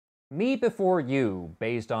Me Before You,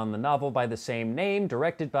 based on the novel by the same name,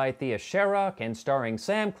 directed by Thea Sharrock and starring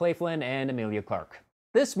Sam Claflin and Emilia Clarke.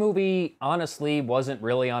 This movie honestly wasn't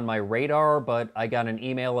really on my radar, but I got an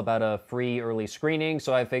email about a free early screening,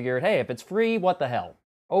 so I figured, hey, if it's free, what the hell?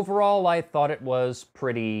 Overall, I thought it was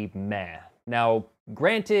pretty meh. Now,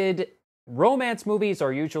 granted, romance movies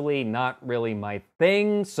are usually not really my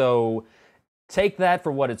thing, so take that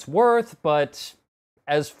for what it's worth, but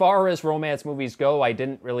as far as romance movies go, I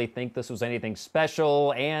didn't really think this was anything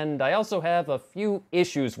special, and I also have a few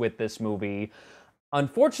issues with this movie.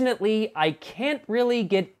 Unfortunately, I can't really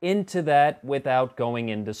get into that without going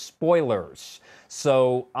into spoilers.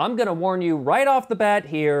 So I'm gonna warn you right off the bat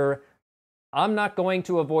here, I'm not going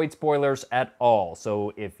to avoid spoilers at all.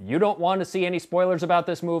 So if you don't want to see any spoilers about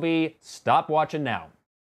this movie, stop watching now.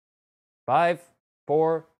 5,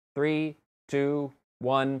 4, 3, 2,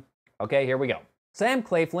 1. Okay, here we go. Sam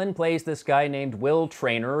Claflin plays this guy named Will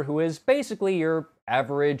Traynor, who is basically your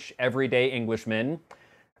average, everyday Englishman.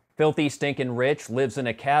 Filthy, stinking rich, lives in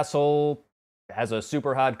a castle, has a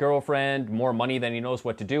super hot girlfriend, more money than he knows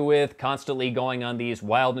what to do with, constantly going on these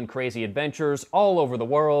wild and crazy adventures all over the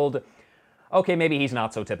world. Okay, maybe he's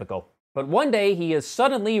not so typical. But one day he is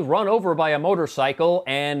suddenly run over by a motorcycle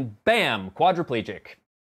and bam, quadriplegic.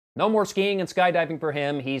 No more skiing and skydiving for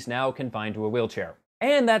him, he's now confined to a wheelchair.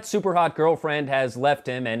 And that super hot girlfriend has left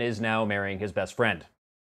him and is now marrying his best friend.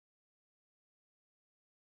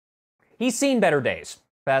 He's seen better days.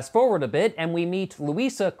 Fast forward a bit and we meet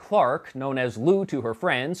Louisa Clark, known as Lou to her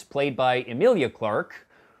friends, played by Emilia Clarke,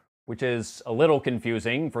 which is a little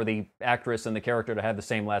confusing for the actress and the character to have the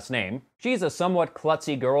same last name. She's a somewhat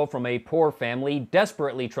klutzy girl from a poor family,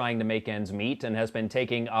 desperately trying to make ends meet, and has been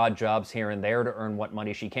taking odd jobs here and there to earn what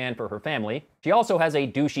money she can for her family. She also has a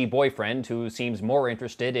douchey boyfriend who seems more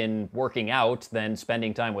interested in working out than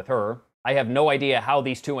spending time with her. I have no idea how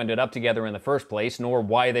these two ended up together in the first place, nor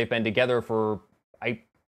why they've been together for...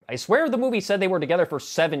 I swear the movie said they were together for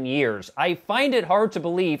 7 years. I find it hard to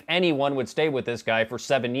believe anyone would stay with this guy for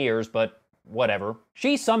 7 years, but whatever.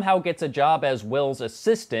 She somehow gets a job as Will's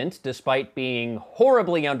assistant, despite being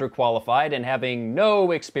horribly underqualified and having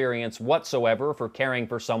no experience whatsoever for caring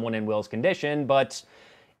for someone in Will's condition, but,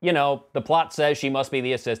 you know, the plot says she must be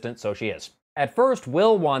the assistant, so she is. At first,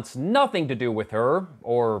 Will wants nothing to do with her,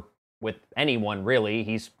 or with anyone, really.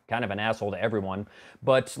 He's kind of an asshole to everyone.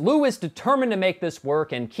 But Lou is determined to make this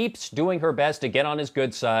work and keeps doing her best to get on his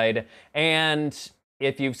good side. And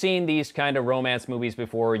if you've seen these kind of romance movies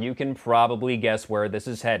before, you can probably guess where this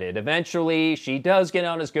is headed. Eventually, she does get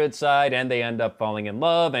on his good side, and they end up falling in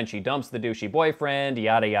love, and she dumps the douchey boyfriend,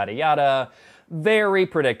 yada yada yada. Very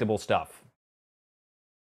predictable stuff.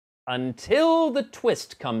 Until the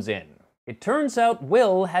twist comes in. It turns out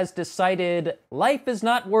Will has decided life is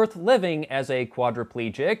not worth living as a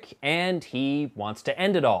quadriplegic, and he wants to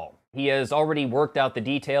end it all. He has already worked out the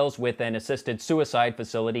details with an assisted suicide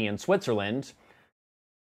facility in Switzerland.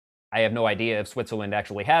 I have no idea if Switzerland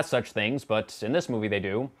actually has such things, but in this movie they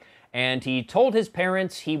do. And he told his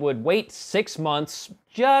parents he would wait 6 months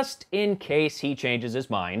just in case he changes his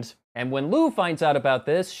mind. And when Lou finds out about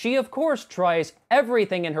this, she of course tries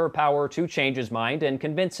everything in her power to change his mind and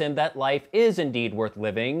convince him that life is indeed worth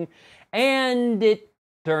living, and it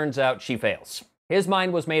turns out she fails. His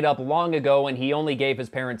mind was made up long ago, and he only gave his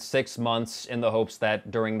parents 6 months in the hopes that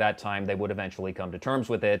during that time they would eventually come to terms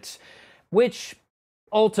with it, which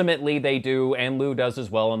ultimately they do, and Lou does as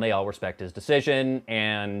well, and they all respect his decision,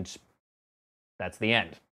 and that's the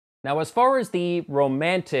end. Now, as far as the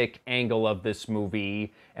romantic angle of this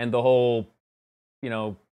movie and the whole,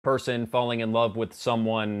 person falling in love with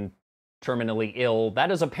someone terminally ill,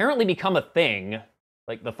 that has apparently become a thing,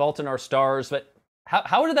 like The Fault in Our Stars, but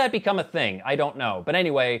how did that become a thing? I don't know. But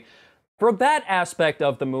anyway, for that aspect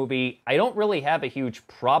of the movie, I don't really have a huge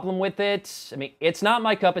problem with it. I mean, it's not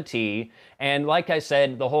my cup of tea, and like I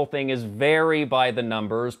said, the whole thing is very by the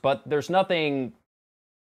numbers, but there's nothing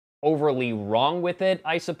overly wrong with it,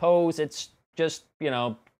 I suppose. It's just,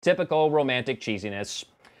 typical romantic cheesiness.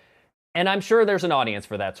 And I'm sure there's an audience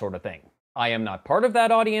for that sort of thing. I am not part of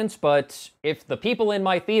that audience, but if the people in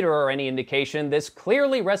my theater are any indication, this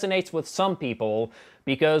clearly resonates with some people,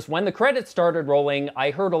 because when the credits started rolling,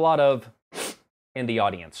 I heard a lot of in the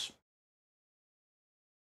audience.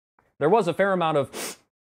 There was a fair amount of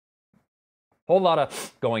whole lot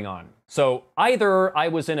of going on. So either I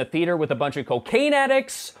was in a theater with a bunch of cocaine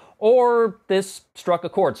addicts, or this struck a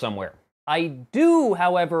chord somewhere. I do,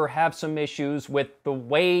 however, have some issues with the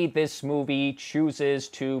way this movie chooses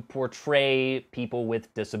to portray people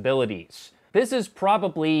with disabilities. This is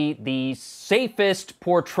probably the safest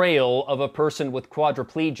portrayal of a person with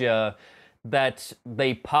quadriplegia that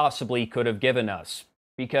they possibly could have given us.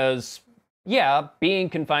 Because, yeah, being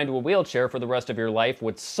confined to a wheelchair for the rest of your life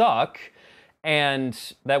would suck,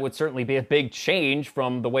 and that would certainly be a big change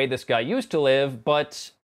from the way this guy used to live,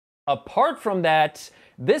 but apart from that,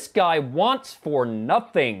 this guy wants for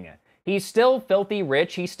nothing. He's still filthy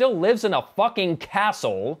rich, he still lives in a fucking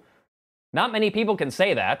castle. Not many people can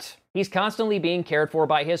say that. He's constantly being cared for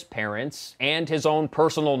by his parents, and his own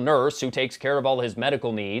personal nurse who takes care of all his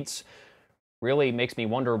medical needs. Really makes me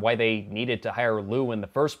wonder why they needed to hire Lou in the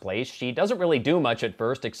first place. She doesn't really do much at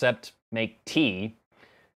first except make tea.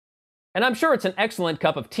 And I'm sure it's an excellent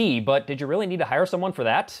cup of tea, but did you really need to hire someone for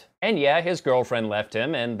that? And yeah, his girlfriend left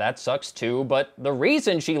him, and that sucks too, but the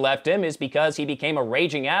reason she left him is because he became a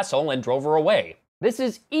raging asshole and drove her away. This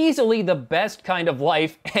is easily the best kind of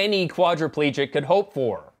life any quadriplegic could hope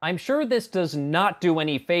for. I'm sure this does not do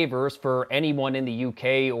any favors for anyone in the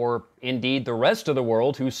UK or indeed the rest of the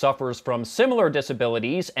world who suffers from similar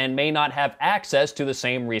disabilities and may not have access to the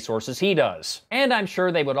same resources he does. And I'm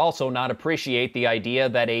sure they would also not appreciate the idea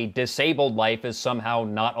that a disabled life is somehow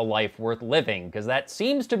not a life worth living, because that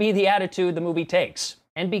seems to be the attitude the movie takes.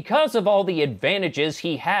 And because of all the advantages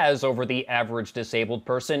he has over the average disabled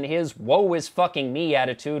person, his woe is fucking me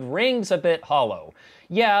attitude rings a bit hollow.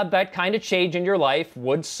 Yeah, that kind of change in your life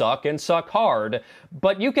would suck and suck hard,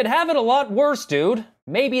 but you could have it a lot worse, dude.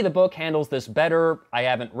 Maybe the book handles this better, I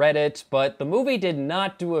haven't read it, but the movie did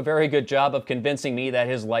not do a very good job of convincing me that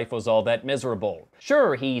his life was all that miserable.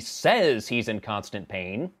 Sure, he says he's in constant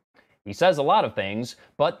pain. He says a lot of things,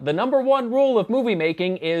 but the #1 rule of movie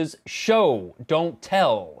making is show, don't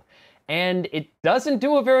tell. And it doesn't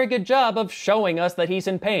do a very good job of showing us that he's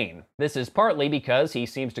in pain. This is partly because he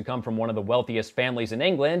seems to come from one of the wealthiest families in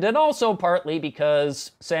England, and also partly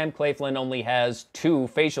because Sam Claflin only has 2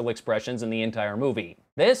 facial expressions in the entire movie.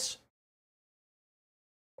 This,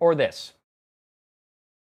 or this.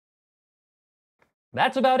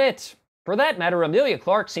 That's about it. For that matter, Emilia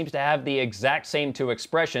Clarke seems to have the exact same 2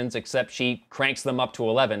 expressions, except she cranks them up to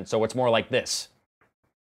 11, so it's more like this.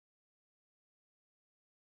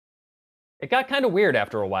 It got kind of weird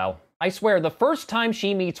after a while. I swear, the first time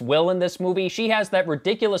she meets Will in this movie, she has that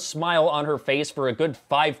ridiculous smile on her face for a good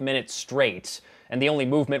 5 minutes straight, and the only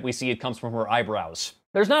movement we see it comes from her eyebrows.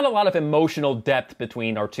 There's not a lot of emotional depth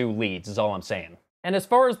between our 2 leads, is all I'm saying. And as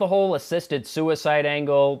far as the whole assisted suicide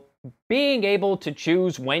angle, being able to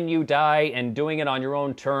choose when you die and doing it on your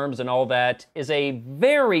own terms and all that is a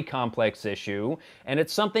very complex issue, and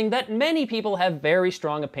it's something that many people have very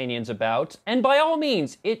strong opinions about, and by all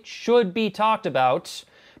means, it should be talked about,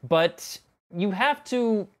 but you have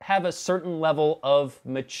to have a certain level of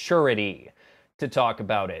maturity to talk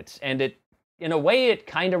about it, and in a way, it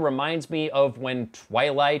kind of reminds me of when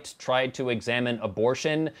Twilight tried to examine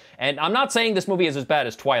abortion. And I'm not saying this movie is as bad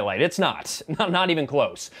as Twilight. It's not. Not even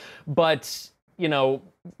close. But, you know,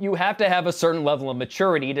 you have to have a certain level of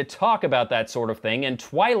maturity to talk about that sort of thing. And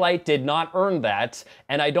Twilight did not earn that.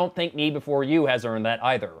 And I don't think Me Before You has earned that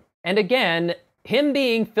either. And again, him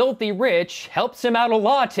being filthy rich helps him out a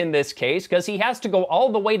lot in this case, because he has to go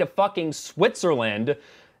all the way to fucking Switzerland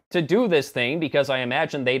to do this thing, because I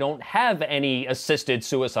imagine they don't have any assisted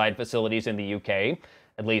suicide facilities in the UK,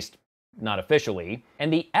 at least not officially.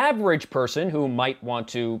 And the average person who might want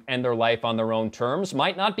to end their life on their own terms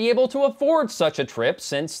might not be able to afford such a trip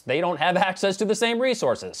since they don't have access to the same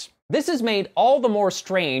resources. This is made all the more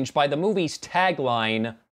strange by the movie's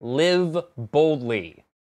tagline, "Live boldly."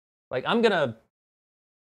 Like, I'm gonna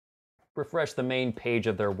refresh the main page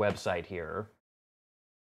of their website here.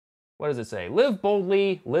 What does it say? Live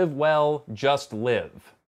boldly, live well, just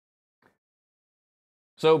live.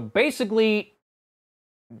 So basically,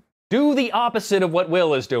 do the opposite of what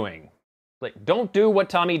Will is doing. Like, don't do what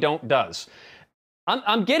Tommy Don't does.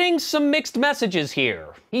 I'm getting some mixed messages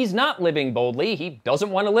here. He's not living boldly. He doesn't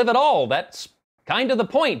want to live at all. That's kind of the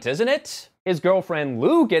point, isn't it? His girlfriend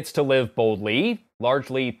Lou gets to live boldly,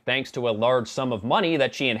 largely thanks to a large sum of money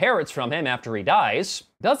that she inherits from him after he dies.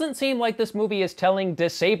 Doesn't seem like this movie is telling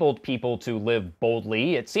disabled people to live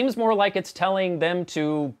boldly. It seems more like it's telling them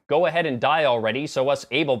to go ahead and die already so us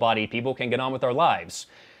able-bodied people can get on with our lives.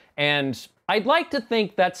 And I'd like to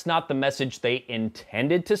think that's not the message they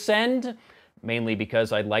intended to send, mainly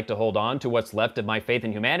because I'd like to hold on to what's left of my faith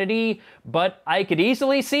in humanity, but I could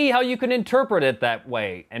easily see how you can interpret it that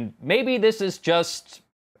way. And maybe this is just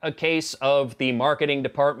a case of the marketing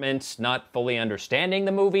department not fully understanding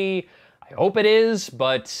the movie. I hope it is,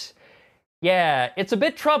 but yeah, it's a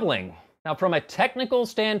bit troubling. Now, from a technical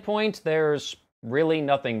standpoint, there's really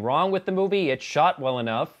nothing wrong with the movie. It's shot well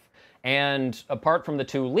enough, And apart from the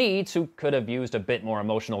two leads, who could have used a bit more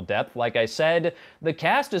emotional depth, like I said, the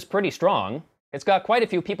cast is pretty strong. It's got quite a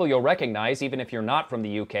few people you'll recognize, even if you're not from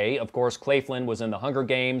the UK. Of course, Clay Flynn was in The Hunger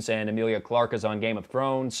Games, and Emilia Clarke is on Game of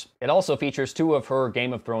Thrones. It also features two of her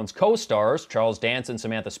Game of Thrones co-stars, Charles Dance and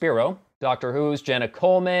Samantha Spiro, Doctor Who's Jenna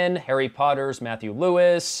Coleman, Harry Potter's Matthew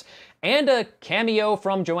Lewis, and a cameo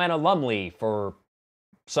from Joanna Lumley for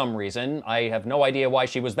some reason. I have no idea why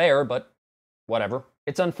she was there, but whatever.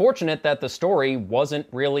 It's unfortunate that the story wasn't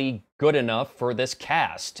really good enough for this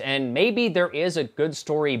cast, and maybe there is a good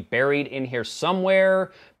story buried in here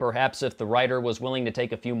somewhere, perhaps if the writer was willing to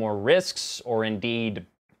take a few more risks, or indeed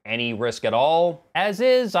any risk at all. As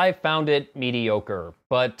is, I found it mediocre,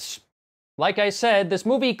 but like I said, this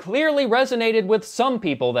movie clearly resonated with some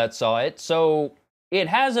people that saw it, so it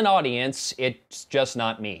has an audience, it's just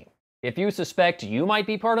not me. If you suspect you might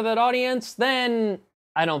be part of that audience, then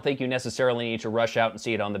I don't think you necessarily need to rush out and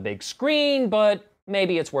see it on the big screen, but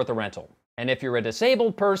maybe it's worth a rental. And if you're a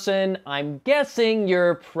disabled person, I'm guessing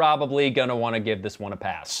you're probably gonna want to give this one a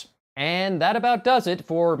pass. And that about does it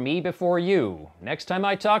for Me Before You. Next time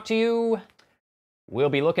I talk to you, we'll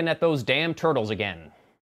be looking at those damn turtles again.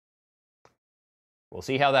 We'll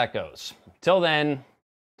see how that goes. Till then,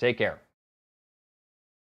 take care.